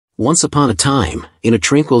Once upon a time, in a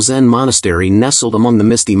tranquil Zen monastery nestled among the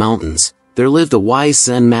misty mountains, there lived a wise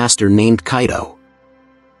Zen master named Kaito.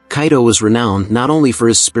 Kaito was renowned not only for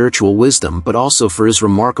his spiritual wisdom but also for his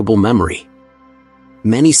remarkable memory.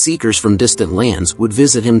 Many seekers from distant lands would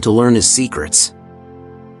visit him to learn his secrets.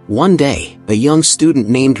 One day, a young student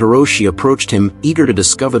named Hiroshi approached him, eager to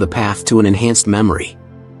discover the path to an enhanced memory.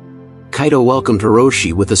 Kaito welcomed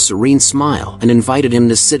Hiroshi with a serene smile and invited him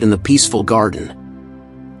to sit in the peaceful garden.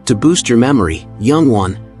 "To boost your memory, young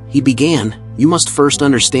one," he began, "you must first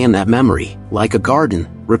understand that memory, like a garden,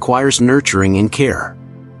 requires nurturing and care.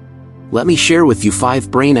 Let me share with you 5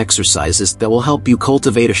 brain exercises that will help you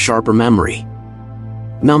cultivate a sharper memory."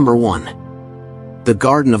 Number 1. The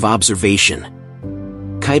Garden of Observation.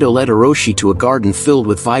 Kaito led Hiroshi to a garden filled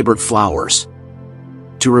with vibrant flowers.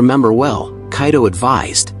 To remember well, Kaito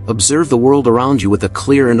advised, observe the world around you with a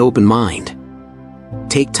clear and open mind.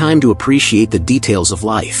 Take time to appreciate the details of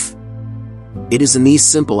life. It is in these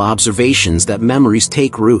simple observations that memories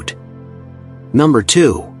take root. Number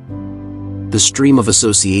 2. The Stream of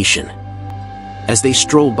Association. As they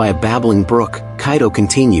strolled by a babbling brook, Kaito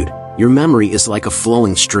continued, "Your memory is like a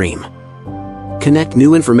flowing stream. Connect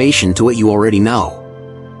new information to what you already know.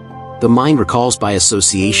 The mind recalls by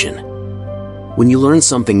association. When you learn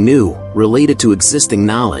something new, relate it to existing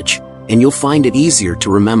knowledge, and you'll find it easier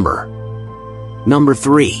to remember." Number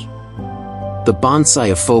 3. The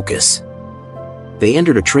Bonsai of Focus. They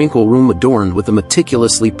entered a tranquil room adorned with a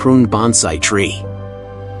meticulously pruned bonsai tree.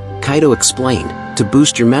 Kaito explained, "To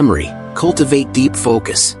boost your memory, cultivate deep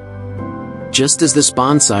focus. Just as this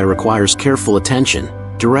bonsai requires careful attention,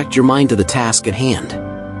 direct your mind to the task at hand.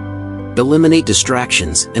 Eliminate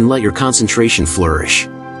distractions and let your concentration flourish."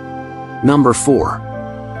 Number 4.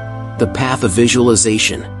 The Path of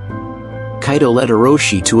Visualization. Kaito led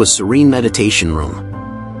Hiroshi to a serene meditation room.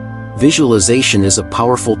 "Visualization is a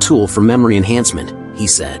powerful tool for memory enhancement," he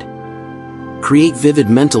said. "Create vivid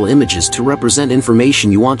mental images to represent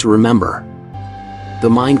information you want to remember. The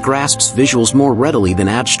mind grasps visuals more readily than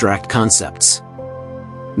abstract concepts."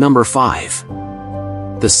 Number 5.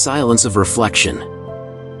 The Silence of Reflection.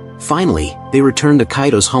 Finally, they returned to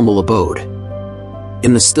Kaito's humble abode.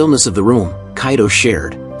 In the stillness of the room, Kaito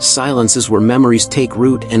shared, "Silence is where memories take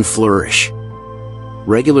root and flourish."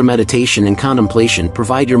 Regular meditation and contemplation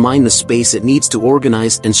provide your mind the space it needs to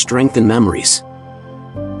organize and strengthen memories.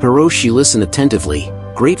 Hiroshi listened attentively,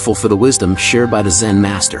 grateful for the wisdom shared by the Zen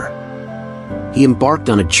master. He embarked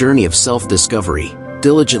on a journey of self-discovery,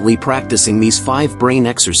 diligently practicing these 5 brain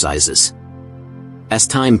exercises. As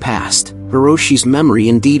time passed, Hiroshi's memory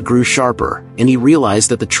indeed grew sharper, and he realized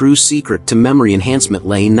that the true secret to memory enhancement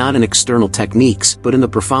lay not in external techniques but in the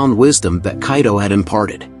profound wisdom that Kaito had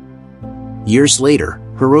imparted. Years later,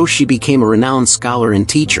 Hiroshi became a renowned scholar and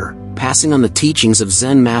teacher, passing on the teachings of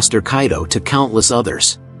Zen Master Kaito to countless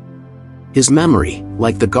others. His memory,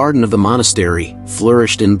 like the garden of the monastery,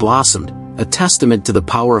 flourished and blossomed, a testament to the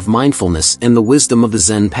power of mindfulness and the wisdom of the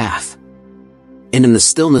Zen path. And in the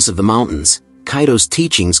stillness of the mountains, Kaito's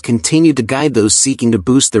teachings continued to guide those seeking to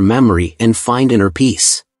boost their memory and find inner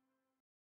peace.